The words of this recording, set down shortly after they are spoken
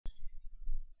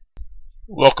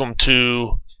Welcome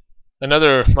to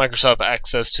another Microsoft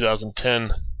Access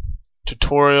 2010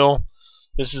 tutorial.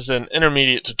 This is an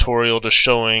intermediate tutorial just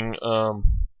showing a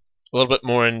little bit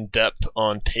more in depth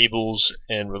on tables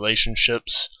and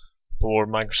relationships for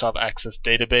Microsoft Access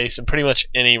database and pretty much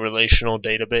any relational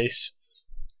database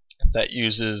that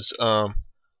uses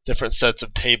different sets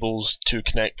of tables to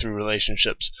connect through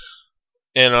relationships.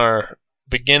 In our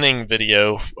beginning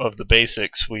video of the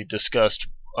basics, we discussed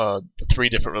the three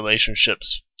different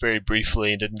relationships very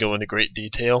briefly and didn't go into great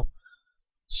detail.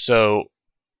 So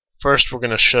first we're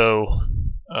going to show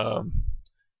a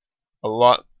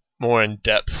lot more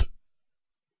in-depth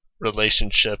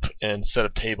relationship and set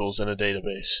of tables in a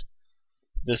database.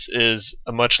 This is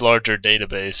a much larger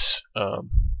database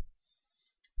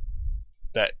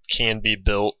that can be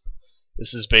built.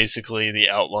 This is basically the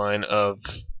outline of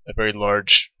a very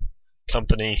large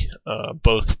company,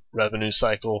 both revenue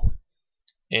cycle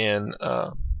and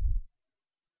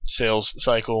sales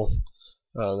cycle.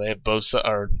 They have both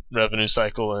our revenue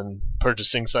cycle and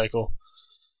purchasing cycle.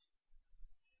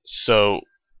 So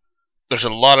there's a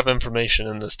lot of information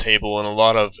in this table and a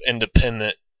lot of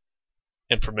independent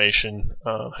information.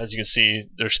 As you can see,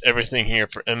 there's everything here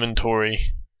for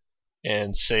inventory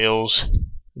and sales,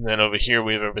 and then over here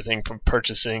we have everything from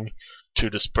purchasing to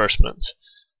disbursements.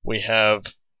 We have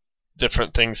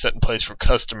different things set in place for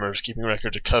customers, keeping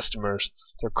records of customers,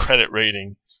 their credit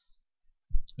rating,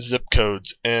 zip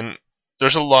codes, and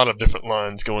there's a lot of different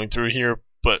lines going through here,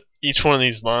 but each one of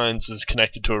these lines is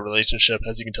connected to a relationship.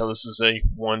 As you can tell, this is a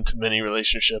one-to-many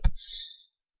relationship,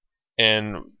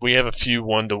 and we have a few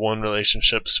one-to-one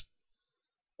relationships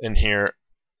in here.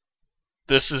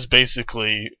 This is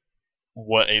basically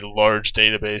what a large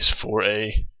database for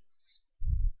a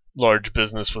large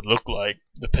business would look like.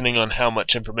 Depending on how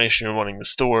much information you're wanting to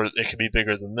store, it could be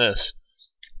bigger than this.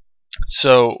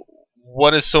 So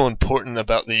what is so important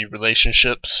about the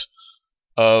relationships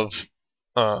of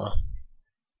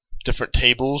different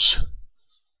tables?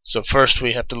 So first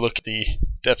we have to look at the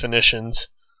definitions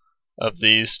of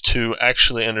these to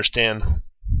actually understand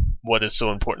what is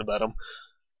so important about them.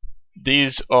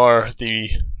 These are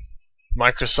the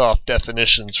Microsoft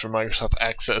definitions for Microsoft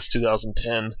Access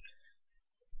 2010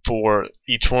 for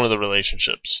each one of the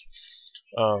relationships.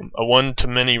 A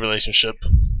one-to-many relationship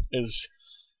is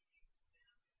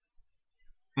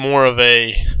more of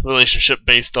a relationship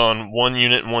based on one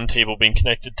unit and one table being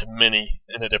connected to many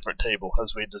in a different table,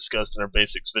 as we discussed in our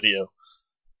basics video.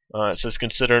 It says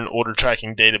consider an order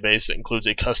tracking database that includes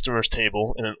a customers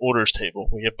table and an orders table.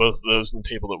 We have both of those in the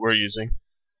table that we're using.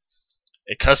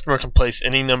 A customer can place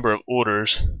any number of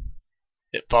orders.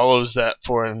 It follows that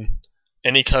for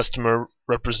any customer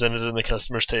represented in the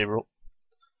customers table,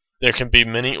 there can be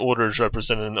many orders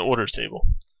represented in the orders table.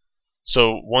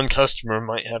 So one customer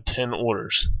might have 10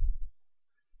 orders.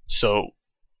 So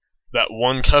that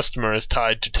one customer is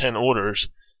tied to 10 orders,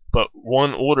 but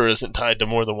one order isn't tied to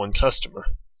more than one customer.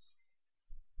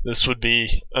 This would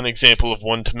be an example of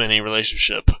one-to-many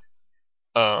relationship.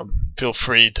 Feel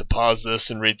free to pause this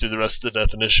and read through the rest of the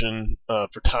definition.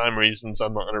 For time reasons,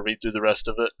 I'm not going to read through the rest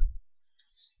of it.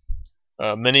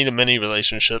 Many-to-many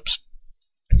relationships.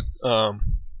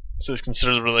 Says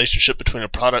consider the relationship between a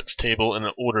products table and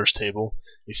an orders table.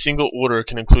 A single order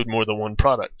can include more than one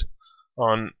product.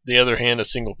 On the other hand, a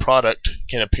single product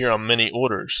can appear on many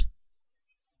orders.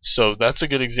 So that's a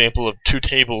good example of two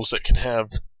tables that can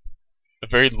have a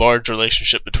very large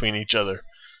relationship between each other.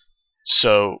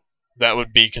 So that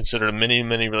would be considered a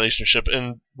many-to-many relationship.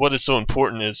 And what is so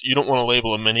important is you don't want to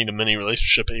label a many-to-many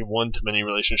relationship a one-to-many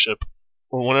relationship.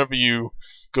 Or whenever you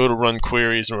go to run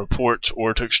queries and reports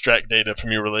or to extract data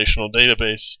from your relational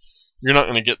database, you're not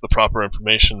going to get the proper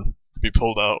information to be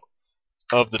pulled out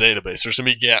of the database. There's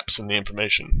going to be gaps in the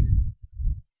information.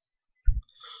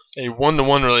 A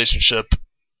one-to-one relationship,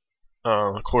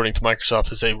 according to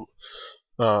Microsoft, is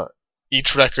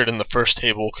each record in the first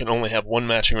table can only have one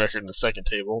matching record in the second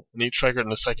table, and each record in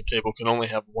the second table can only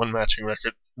have one matching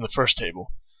record in the first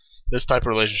table. This type of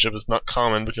relationship is not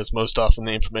common because most often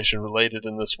the information related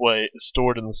in this way is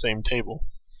stored in the same table.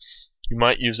 You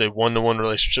might use a one-to-one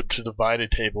relationship to divide a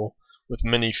table with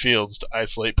many fields to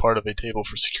isolate part of a table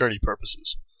for security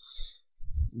purposes.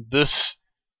 This,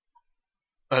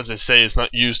 as I say, is not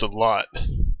used a lot,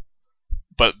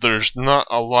 but there's not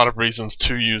a lot of reasons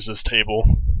to use this table.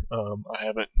 I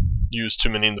haven't used too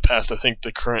many in the past. I think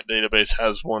the current database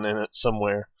has one in it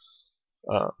somewhere,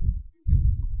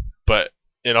 but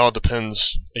it all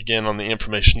depends, again, on the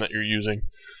information that you're using.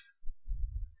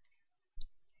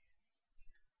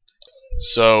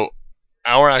 So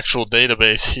our actual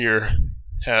database here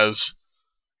has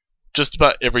just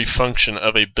about every function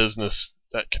of a business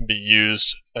that can be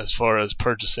used as far as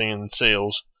purchasing and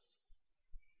sales.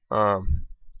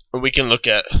 We can look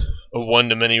at a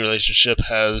one-to-many relationship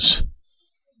as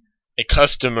a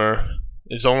customer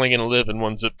is only going to live in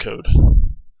one zip code,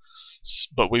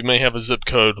 but we may have a zip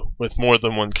code with more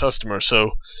than one customer,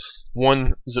 so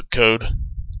one zip code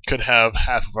could have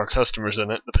half of our customers in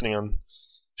it, depending on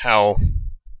how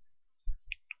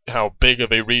big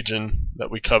of a region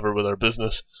that we cover with our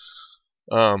business.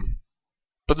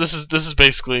 But this is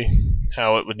basically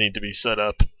how it would need to be set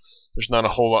up. There's not a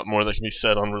whole lot more that can be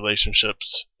said on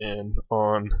relationships and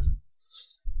on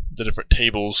the different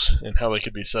tables and how they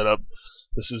could be set up.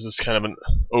 This is just kind of an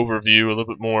overview, a little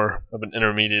bit more of an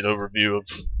intermediate overview of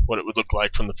what it would look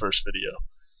like from the first video.